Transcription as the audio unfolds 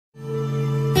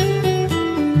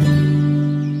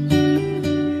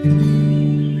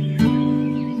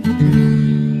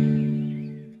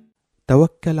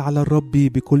توكل على الرب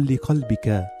بكل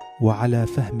قلبك وعلى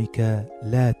فهمك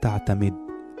لا تعتمد،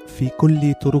 في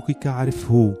كل طرقك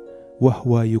عرفه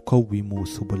وهو يقوم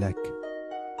سبلك.